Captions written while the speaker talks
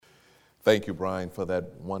Thank you, Brian, for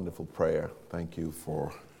that wonderful prayer. Thank you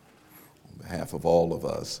on behalf of all of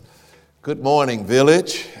us. Good morning,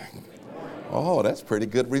 Village. Oh, that's pretty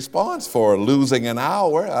good response for losing an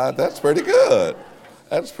hour. That's pretty good.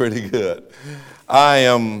 That's pretty good.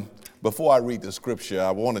 Before I read the scripture,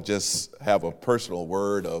 I want to just have a personal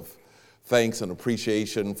word of thanks and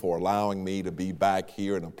appreciation for allowing me to be back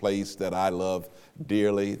here in a place that I love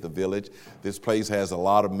dearly, the Village. This place has a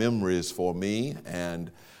lot of memories for me,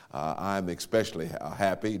 and I'm especially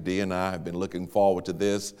happy. Dee and I have been looking forward to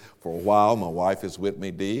this for a while. My wife is with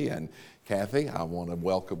me, Dee, and Kathy, I want to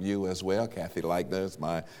welcome you as well. Kathy Leitner is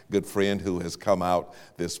my good friend who has come out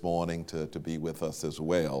this morning to be with us as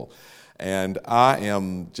well. And I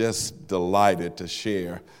am just delighted to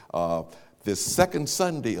share this second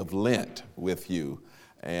Sunday of Lent with you.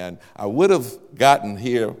 And I would have gotten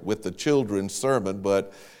here with the children's sermon,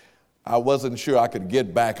 but I wasn't sure I could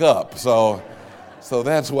get back up. So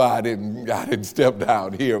that's why I didn't step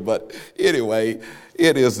down here. But anyway,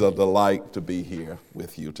 it is a delight to be here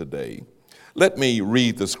with you today. Let me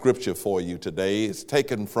read the scripture for you today. It's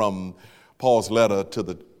taken from Paul's letter to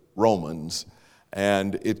the Romans,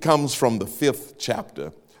 and it comes from the 5th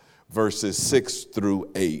chapter, verses 6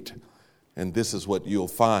 through 8. And this is what you'll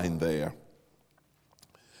find there.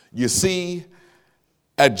 You see,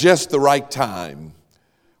 at just the right time,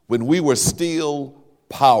 when we were still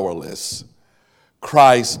powerless,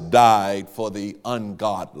 Christ died for the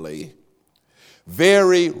ungodly.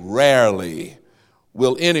 Very rarely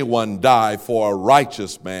will anyone die for a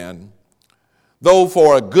righteous man, though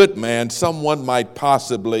for a good man someone might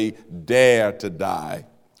possibly dare to die.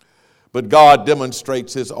 But God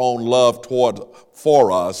demonstrates his own love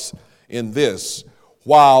for us in this: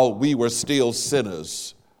 while we were still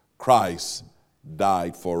sinners, Christ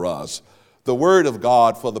died for us. The word of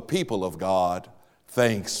God for the people of God.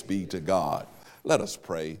 Thanks be to God. Let us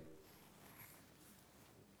pray.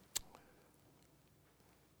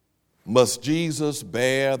 Must Jesus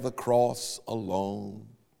bear the cross alone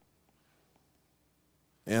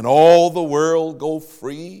and all the world go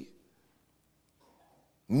free?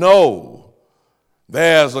 No,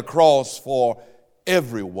 there's a cross for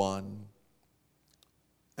everyone,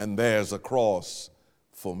 and there's a cross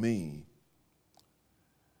for me.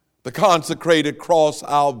 The consecrated cross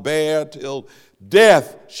I'll bear till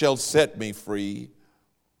death shall set me free,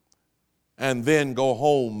 and then go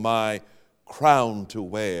home my crown to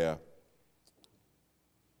wear,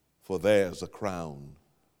 for there's a crown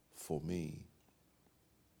for me.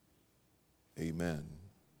 Amen.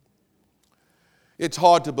 It's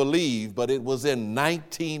hard to believe, but it was in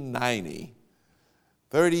 1990,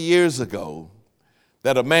 30 years ago,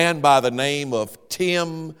 that a man by the name of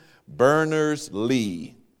Tim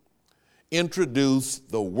Berners-Lee introduced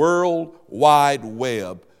the World Wide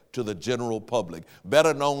Web to the general public,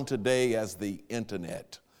 better known today as the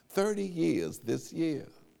internet. 30 years this year.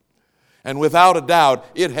 And without a doubt,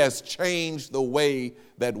 it has changed the way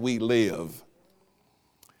that we live.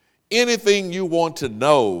 Anything you want to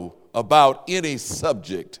know about any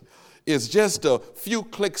subject is just a few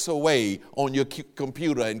clicks away on your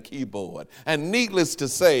computer and keyboard. And needless to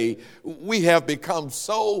say, we have become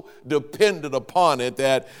so dependent upon it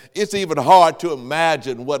that it's even hard to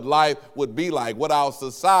imagine what life would be like, what our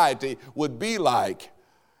society would be like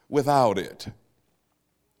without it.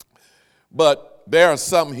 But there are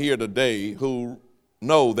some here today who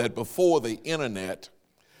know that before the internet,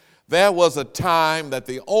 there was a time that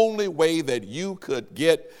the only way that you could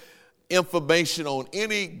get information on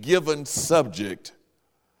any given subject,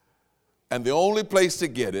 and the only place to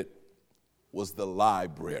get it, was the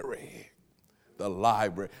library. The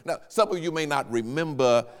library. Now, some of you may not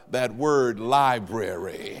remember that word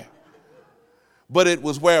library, but it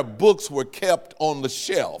was where books were kept on the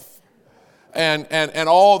shelf. And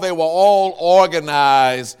they were all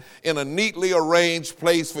organized in a neatly arranged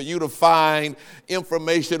place for you to find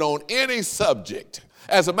information on any subject.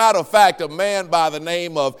 As a matter of fact, a man by the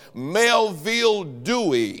name of Melville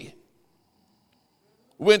Dewey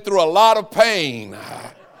went through a lot of pain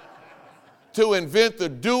to invent the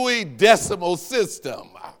Dewey Decimal System,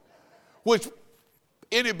 which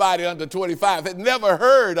anybody under 25 had never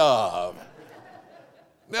heard of.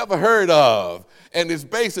 Never heard of. And it's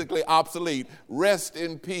basically obsolete. Rest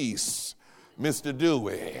in peace, Mr.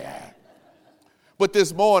 Dewey. But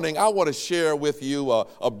this morning, I want to share with you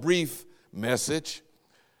a brief message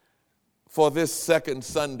for this second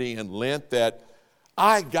Sunday in Lent that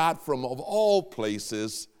I got from, of all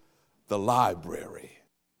places, the library.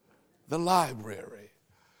 The library.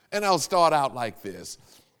 And I'll start out like this.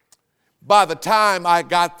 By the time I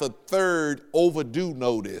got the third overdue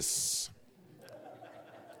notice,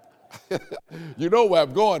 You know where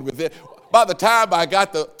I'm going with it. By the time I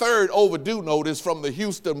got the third overdue notice from the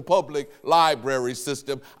Houston Public Library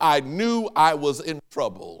System, I knew I was in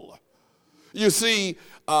trouble. You see,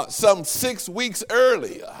 some 6 weeks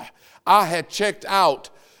earlier, I had checked out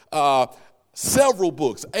several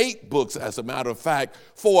books, 8 books as a matter of fact,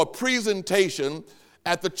 for a presentation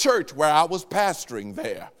at the church where I was pastoring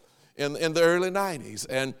there in the early 90s.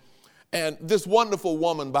 And this wonderful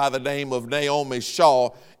woman by the name of Naomi Shaw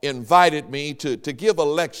invited me to give a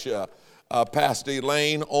lecture, Pastor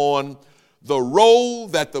Elaine, on the role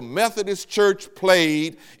that the Methodist Church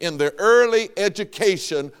played in the early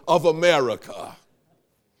education of America.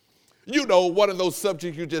 You know, one of those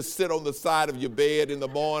subjects you just sit on the side of your bed in the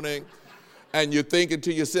morning and you're thinking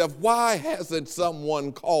to yourself, why hasn't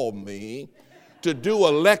someone called me to do a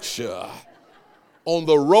lecture on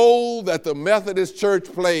the role that the Methodist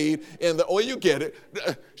Church played in the, oh, you get it.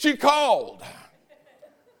 She called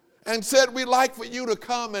and said, we'd like for you to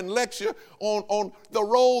come and lecture on the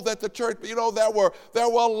role that the church, you know, there were a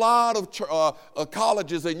lot of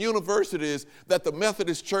colleges and universities that the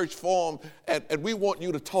Methodist Church formed, and we want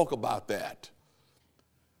you to talk about that.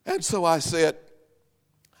 And so I said,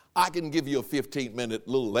 I can give you a 15-minute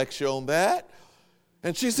little lecture on that.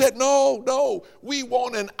 And she said, no, we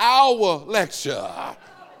want an hour lecture.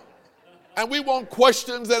 And we want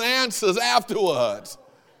questions and answers afterwards.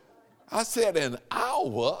 I said, an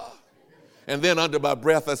hour? And then under my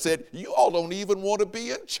breath, I said, you all don't even want to be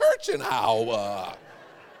in church an hour.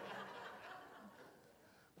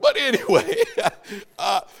 But anyway,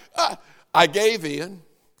 I gave in.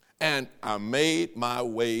 And I made my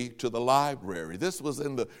way to the library. This was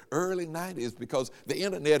in the early 90s because the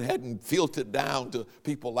internet hadn't filtered down to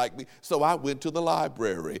people like me. So I went to the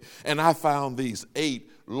library and I found these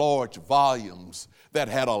 8 large volumes that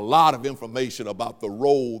had a lot of information about the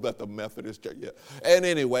role that the Methodist Church. And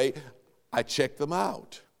anyway, I checked them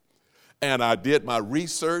out. And I did my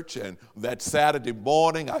research, and that Saturday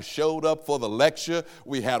morning I showed up for the lecture.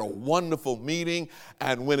 We had a wonderful meeting,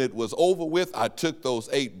 and when it was over with, I took those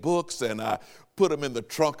 8 books and I put them in the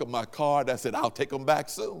trunk of my car, and I said, I'll take them back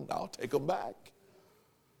soon. I'll take them back.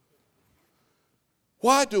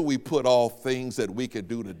 Why do we put off things that we could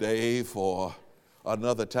do today for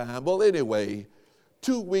another time? Well, anyway,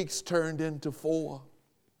 2 weeks turned into 4,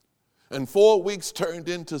 and 4 weeks turned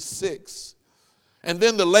into 6. And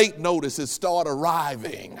then the late notices start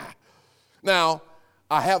arriving. Now,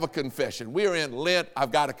 I have a confession. We're in Lent.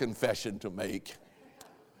 I've got a confession to make.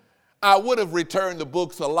 I would have returned the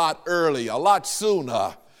books a lot earlier, a lot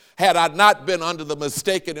sooner, had I not been under the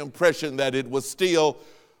mistaken impression that it was still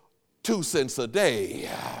 2 cents a day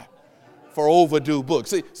for overdue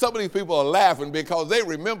books. See, some of these people are laughing because they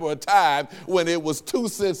remember a time when it was 2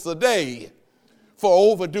 cents a day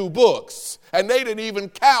for overdue books. And they didn't even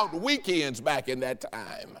count weekends back in that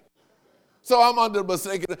time. So I'm under the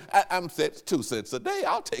mistaken, I'm said 2 cents a day,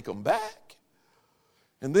 I'll take them back.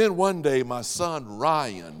 And then one day my son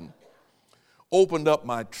Ryan opened up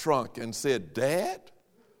my trunk and said, Dad,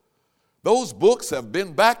 those books have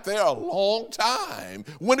been back there a long time.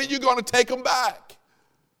 When are you going to take them back?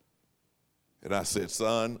 And I said,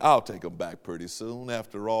 son, I'll take them back pretty soon.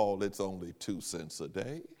 After all, it's only 2 cents a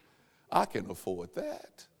day. I can afford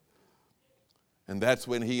that. And that's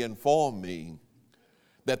when he informed me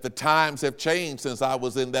that the times have changed since I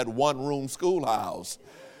was in that one-room schoolhouse.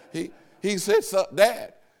 He said,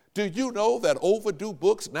 Dad, do you know that overdue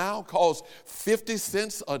books now cost 50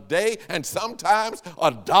 cents a day and sometimes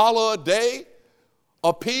 $1 a day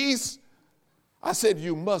a piece? I said,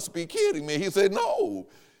 you must be kidding me. He said, no,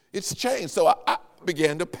 it's changed. So I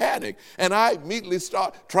began to panic, and I immediately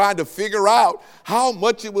started trying to figure out how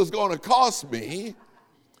much it was going to cost me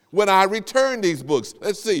when I returned these books.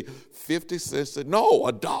 Let's see, 50 cents, no,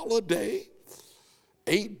 $1 a day,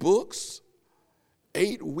 8 books,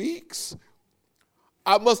 8 weeks.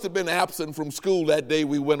 I must have been absent from school that day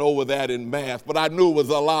we went over that in math, but I knew it was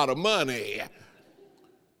a lot of money.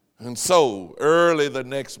 And so early the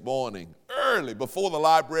next morning, early before the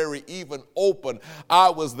library even opened, I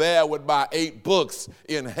was there with my 8 books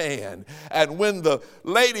in hand. And when the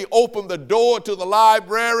lady opened the door to the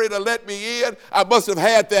library to let me in, I must have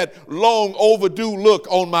had that long overdue look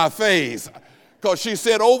on my face because she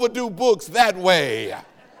said overdue books that way.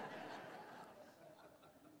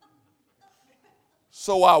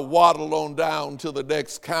 So I waddled on down to the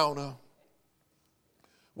next counter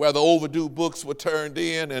where the overdue books were turned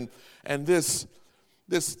in, and this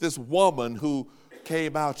woman who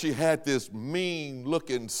came out, she had this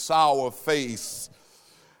mean-looking, sour face.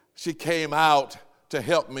 She came out to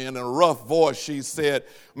help me, and in a rough voice she said,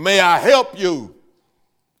 "May I help you?"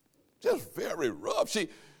 Just very rough.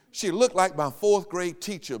 She looked like my fourth grade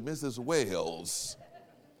teacher, Mrs. Wells.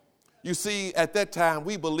 You see, at that time,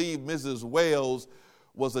 we believed Mrs. Wells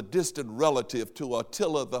was a distant relative to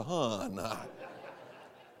Attila the Hun.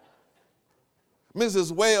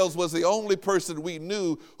 Mrs. Wells was the only person we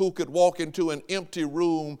knew who could walk into an empty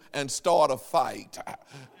room and start a fight.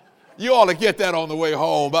 You ought to get that on the way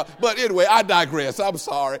home. But anyway, I digress. I'm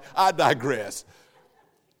sorry. I digress.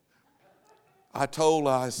 I told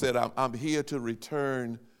her, I said, I'm here to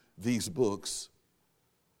return these books.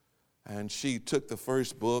 And she took the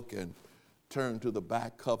first book and turned to the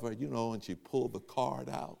back cover, and she pulled the card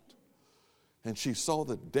out. And she saw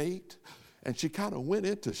the date, and she kind of went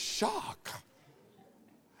into shock.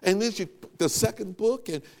 And then the second book,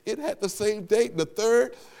 and it had the same date, and the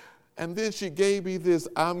third. And then she gave me this,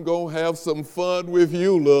 I'm going to have some fun with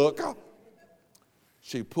you look.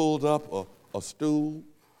 She pulled up a stool.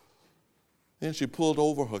 Then she pulled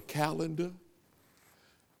over her calendar.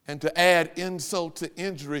 And to add insult to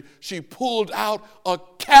injury, she pulled out a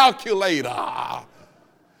calculator.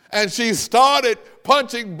 And she started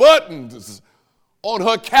punching buttons on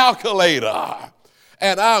her calculator.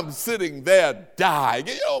 And I'm sitting there dying.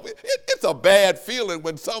 It's a bad feeling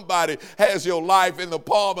when somebody has your life in the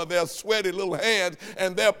palm of their sweaty little hands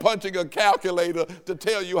and they're punching a calculator to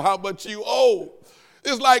tell you how much you owe.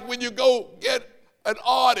 It's like when you go get an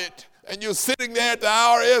audit and you're sitting there at the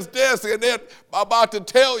IRS desk and they're about to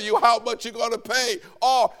tell you how much you're going to pay.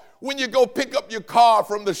 Or when you go pick up your car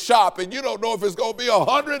from the shop and you don't know if it's going to be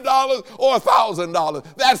 $100 or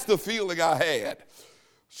 $1,000. That's the feeling I had.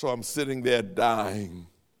 So I'm sitting there dying.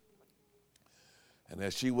 And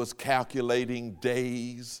as she was calculating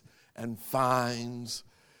days and fines,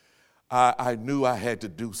 I knew I had to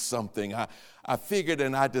do something. I figured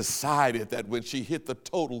and I decided that when she hit the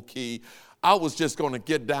total key, I was just going to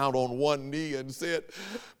get down on one knee and said,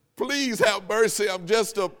 please have mercy. I'm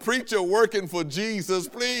just a preacher working for Jesus.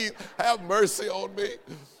 Please have mercy on me.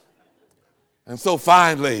 And so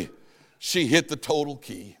finally, she hit the total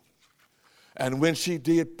key. And when she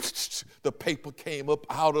did, the paper came up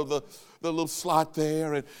out of the little slot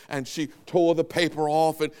there, and she tore the paper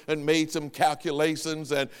off and made some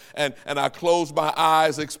calculations, and I closed my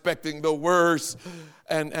eyes expecting the worst.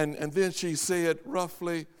 And then she said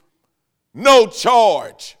roughly, no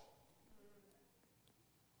charge.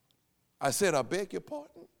 I said, I beg your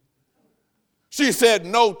pardon? She said,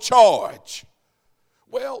 no charge.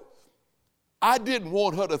 Well, I didn't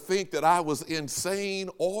want her to think that I was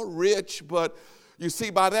insane or rich, but you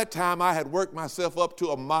see, by that time I had worked myself up to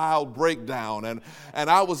a mild breakdown, and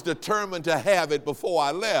I was determined to have it before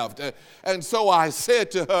I left. And so I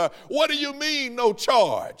said to her, what do you mean, no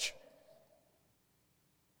charge?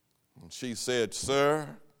 And she said, sir,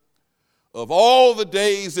 of all the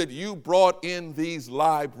days that you brought in these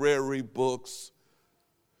library books,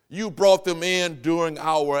 you brought them in during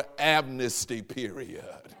our amnesty period.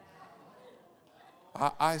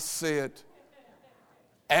 I said,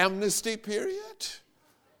 amnesty period?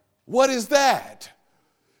 What is that?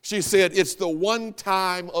 She said, it's the one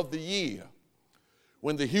time of the year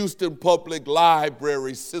when the Houston Public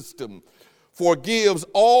Library System forgives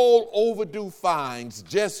all overdue fines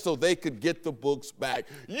just so they could get the books back.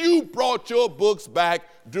 You brought your books back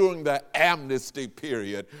during the amnesty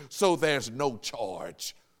period, so there's no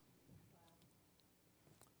charge.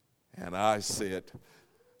 And I said,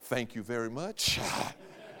 thank you very much.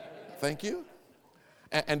 Thank you.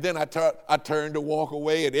 And then I turned to walk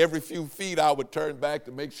away, and every few feet I would turn back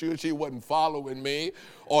to make sure she wasn't following me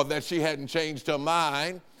or that she hadn't changed her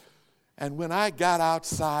mind. And when I got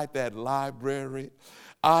outside that library,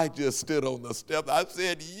 I just stood on the steps. I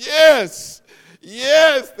said, yes,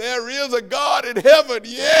 yes, there is a God in heaven.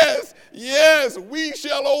 Yes, yes, we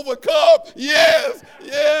shall overcome. Yes,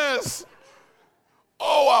 yes.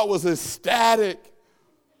 Oh, I was ecstatic.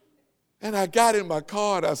 And I got in my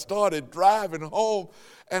car and I started driving home,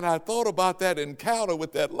 and I thought about that encounter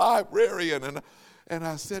with that librarian, and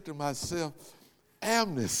I said to myself,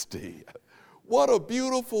 amnesty, what a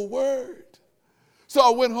beautiful word. So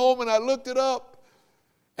I went home and I looked it up,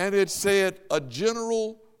 and it said a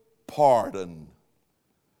general pardon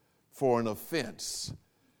for an offense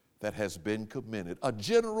that has been committed. A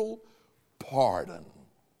general pardon.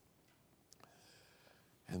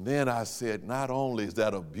 And then I said, not only is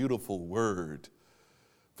that a beautiful word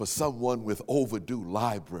for someone with overdue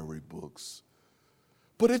library books,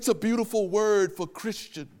 but it's a beautiful word for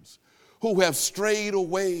Christians who have strayed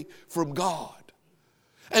away from God.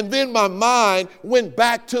 And then my mind went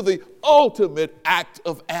back to the ultimate act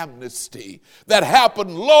of amnesty that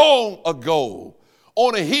happened long ago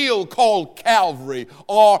on a hill called Calvary,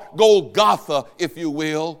 or Golgotha, if you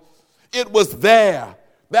will. It was there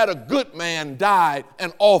that a good man died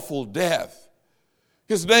an awful death.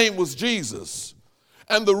 His name was Jesus.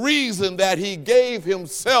 And the reason that he gave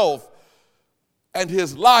himself and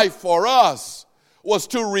his life for us was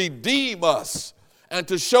to redeem us and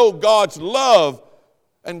to show God's love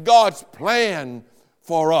and God's plan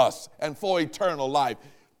for us and for eternal life.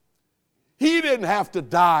 He didn't have to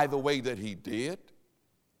die the way that he did,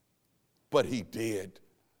 but he did.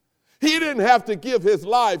 He didn't have to give his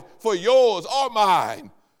life for yours or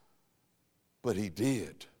mine, but he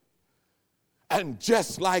did. And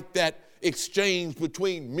just like that exchange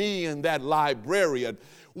between me and that librarian,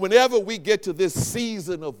 whenever we get to this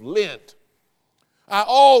season of Lent, I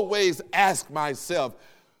always ask myself,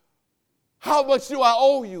 how much do I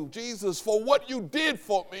owe you, Jesus, for what you did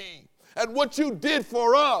for me and what you did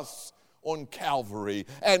for us on Calvary?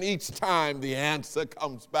 And each time the answer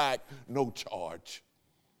comes back, no charge.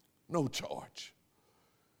 No charge.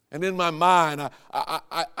 And in my mind,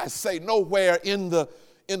 I say, nowhere in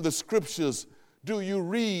the scriptures do you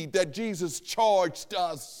read that Jesus charged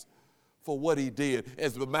us for what he did.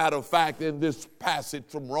 As a matter of fact, in this passage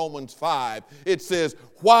from Romans 5, it says,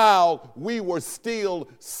 while we were still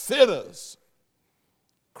sinners,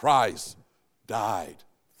 Christ died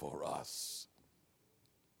for us.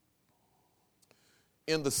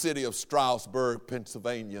 In the city of Stroudsburg,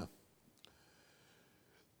 Pennsylvania,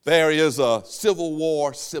 there is a Civil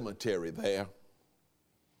War cemetery there.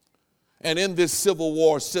 And in this Civil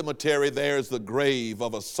War cemetery, there is the grave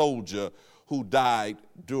of a soldier who died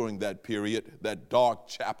during that period, that dark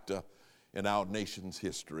chapter in our nation's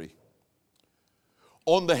history.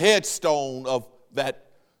 On the headstone of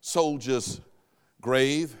that soldier's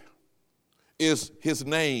grave is his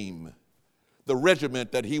name, the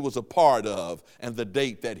regiment that he was a part of, and the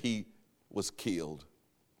date that he was killed.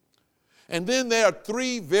 And then there are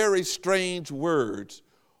three very strange words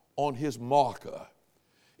on his marker.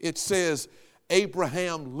 It says,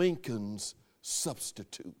 Abraham Lincoln's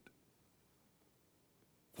substitute.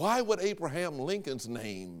 Why would Abraham Lincoln's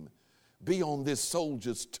name be on this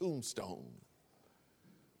soldier's tombstone?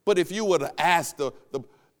 But if you were to ask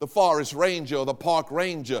the forest ranger or the park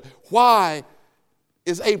ranger, why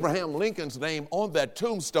is Abraham Lincoln's name on that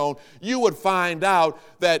tombstone, you would find out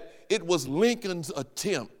that it was Lincoln's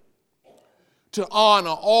attempt to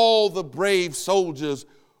honor all the brave soldiers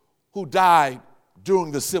who died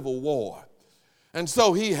during the Civil War. And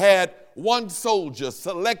so he had one soldier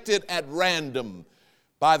selected at random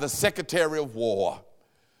by the Secretary of War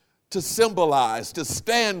to symbolize, to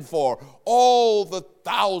stand for all the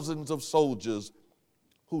thousands of soldiers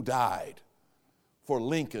who died for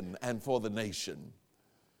Lincoln and for the nation.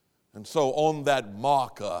 And so on that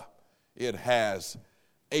marker, it has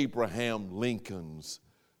Abraham Lincoln's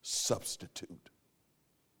substitute.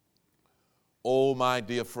 Oh, my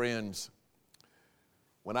dear friends,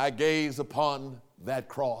 when I gaze upon that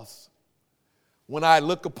cross, when I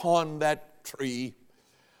look upon that tree,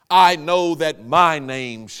 I know that my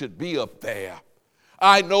name should be up there.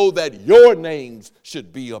 I know that your names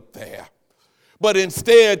should be up there. But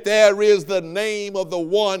instead, there is the name of the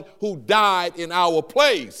one who died in our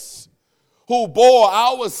place, who bore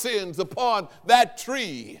our sins upon that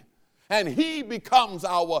tree, and he becomes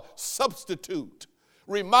our substitute,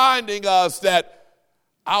 reminding us that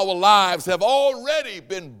our lives have already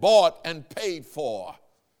been bought and paid for.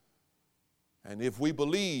 And if we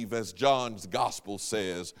believe, as John's gospel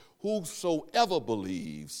says, whosoever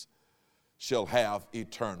believes shall have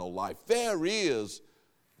eternal life. There is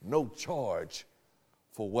no charge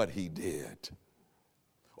for what he did.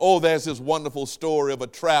 Oh, there's this wonderful story of a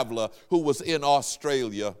traveler who was in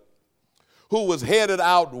Australia, who was headed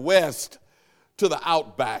out west to the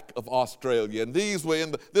outback of Australia. And this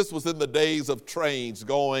was in the days of trains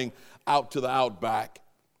going out to the outback.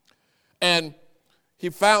 And he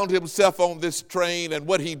found himself on this train, and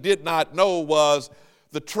what he did not know was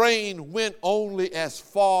the train went only as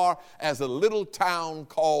far as a little town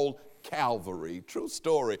called Calvary. True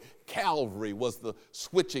story. Calvary was the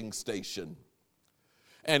switching station.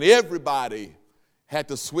 And everybody had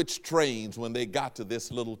to switch trains when they got to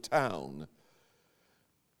this little town.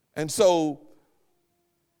 And so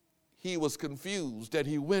he was confused, and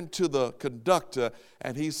he went to the conductor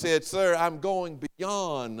and he said, "Sir, I'm going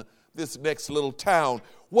beyond this next little town.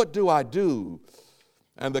 What do I do?"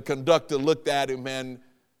 And the conductor looked at him, and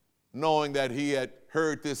knowing that he had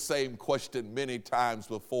heard this same question many times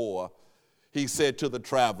before, he said to the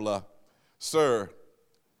traveler, "Sir,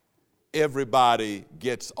 everybody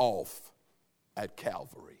gets off at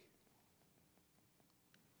Calvary.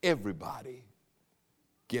 Everybody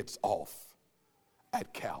gets off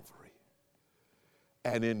at Calvary."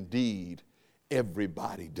 And indeed,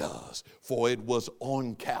 everybody does. For it was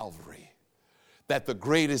on Calvary that the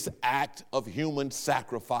greatest act of human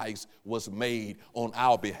sacrifice was made on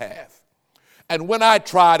our behalf. And when I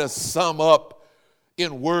try to sum up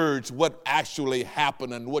in words what actually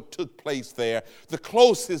happened and what took place there, the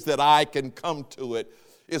closest that I can come to it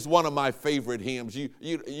is one of my favorite hymns.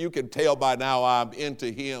 You can tell by now I'm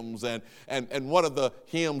into hymns, and one of the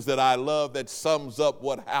hymns that I love that sums up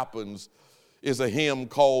what happens is a hymn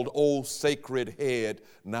called "O Sacred Head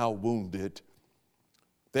Now Wounded."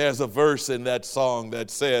 There's a verse in that song that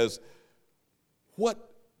says,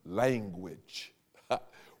 what language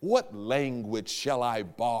shall I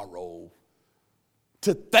borrow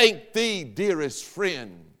to thank thee, dearest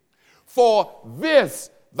friend, for this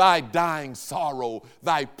thy dying sorrow,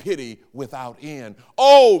 thy pity without end?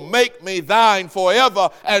 Oh, make me thine forever,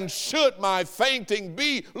 and should my fainting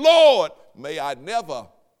be, Lord, may I never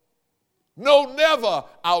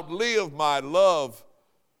outlive my love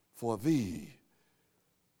for thee.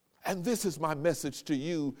 And this is my message to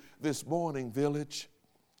you this morning, Village.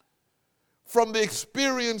 From the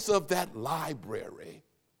experience of that library,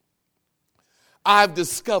 I've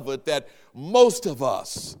discovered that most of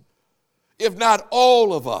us, if not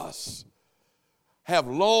all of us, have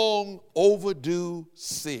long overdue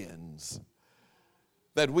sins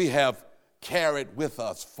that we have carried with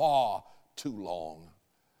us far too long.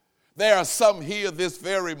 There are some here this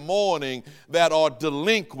very morning that are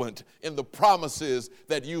delinquent in the promises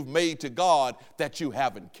that you've made to God that you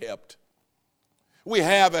haven't kept. We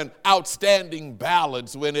have an outstanding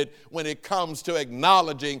balance when it comes to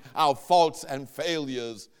acknowledging our faults and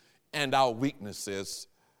failures and our weaknesses.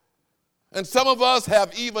 And some of us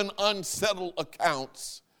have even unsettled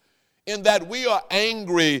accounts in that we are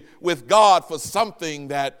angry with God for something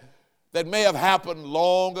that may have happened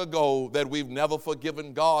long ago that we've never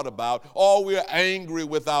forgiven God about, or we're angry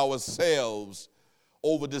with ourselves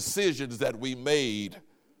over decisions that we made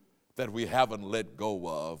that we haven't let go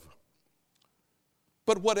of.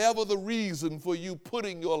 But whatever the reason for you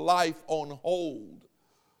putting your life on hold,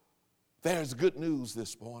 there's good news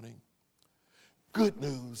this morning. Good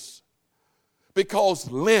news. Because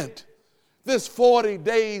Lent, this 40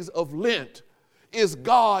 days of Lent, is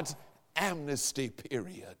God's amnesty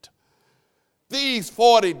period. These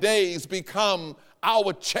 40 days become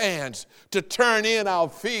our chance to turn in our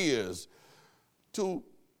fears, to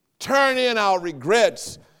turn in our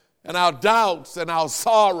regrets and our doubts and our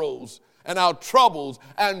sorrows and our troubles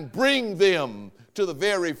and bring them to the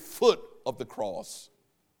very foot of the cross.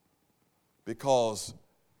 Because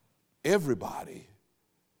everybody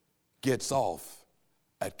gets off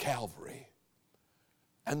at Calvary.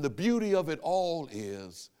 And the beauty of it all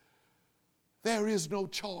is there is no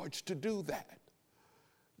charge to do that.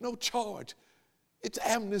 No charge. It's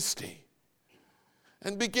amnesty.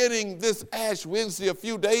 And beginning this Ash Wednesday a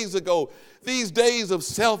few days ago, these days of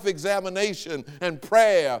self-examination and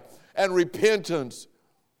prayer and repentance,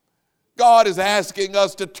 God is asking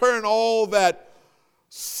us to turn all that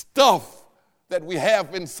stuff that we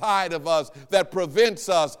have inside of us that prevents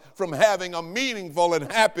us from having a meaningful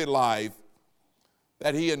and happy life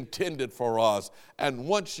that He intended for us. And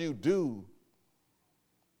once you do,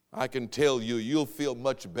 I can tell you, you'll feel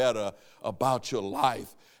much better about your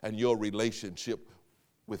life and your relationship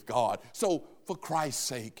with God. So, for Christ's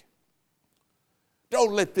sake,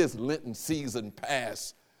 don't let this Lenten season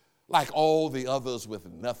pass like all the others with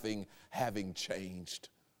nothing having changed.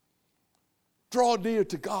 Draw near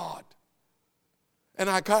to God, and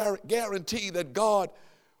I guarantee that God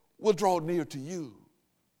will draw near to you.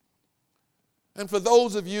 And for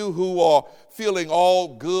those of you who are feeling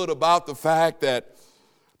all good about the fact that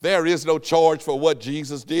there is no charge for what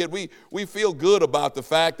Jesus did, we feel good about the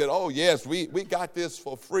fact that, oh yes, we got this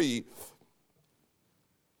for free.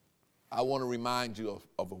 I want to remind you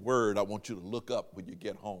of a word I want you to look up when you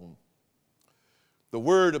get home. The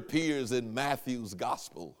word appears in Matthew's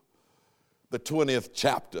gospel, the 20th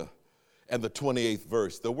chapter and the 28th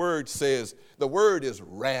verse. The word is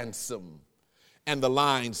ransom. And the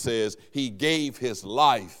line says, He gave His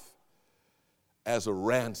life as a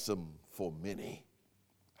ransom for many.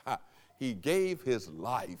 He gave His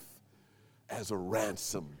life as a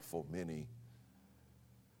ransom for many.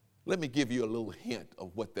 Let me give you a little hint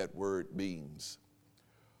of what that word means.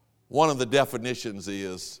 One of the definitions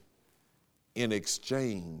is in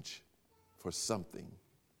exchange for something.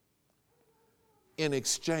 In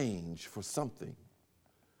exchange for something.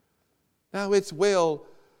 Now, it's well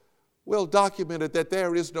documented that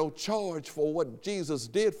there is no charge for what Jesus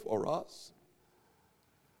did for us.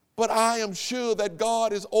 But I am sure that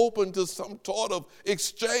God is open to some sort of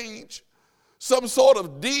exchange, some sort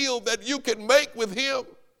of deal that you can make with Him.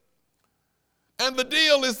 And the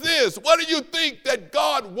deal is this: what do you think that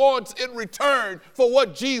God wants in return for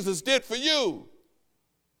what Jesus did for you?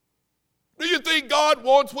 Do you think God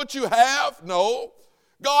wants what you have? No.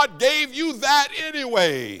 God gave you that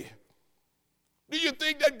anyway. Do you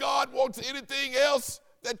think that God wants anything else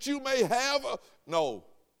that you may have? No.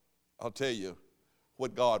 I'll tell you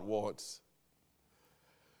what God wants.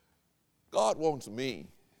 God wants me.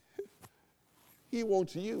 He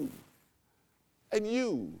wants you and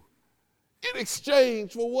you in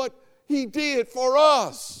exchange for what he did for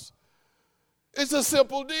us. It's a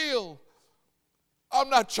simple deal. I'm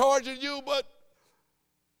not charging you, but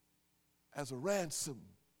as a ransom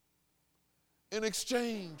in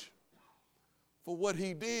exchange for what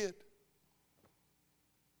he did,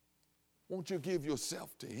 won't you give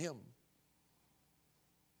yourself to him?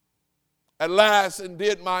 At last, and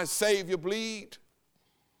did my Savior bleed?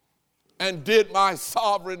 And did my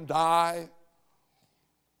sovereign die?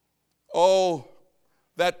 Oh,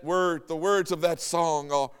 that word, the words of that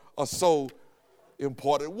song are so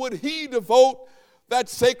important. Would he devote that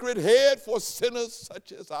sacred head for sinners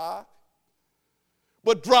such as I?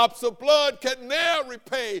 But drops of blood can ne'er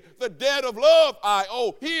repay the debt of love I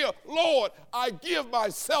owe. Here, Lord, I give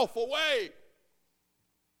myself away.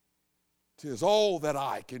 'Tis all that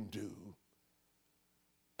I can do.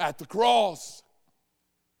 At the cross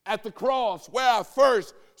where I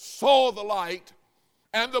first saw the light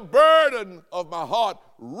and the burden of my heart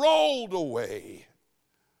rolled away.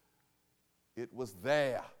 It was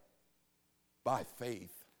there, by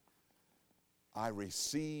faith, I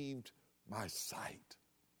received my sight.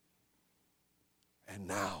 And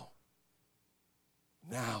now,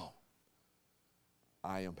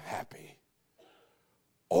 I am happy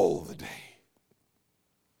all the day.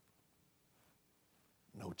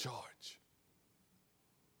 No charge.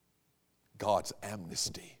 God's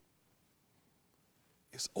amnesty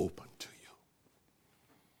is open to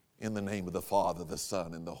you. In the name of the Father, the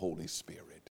Son, and the Holy Spirit.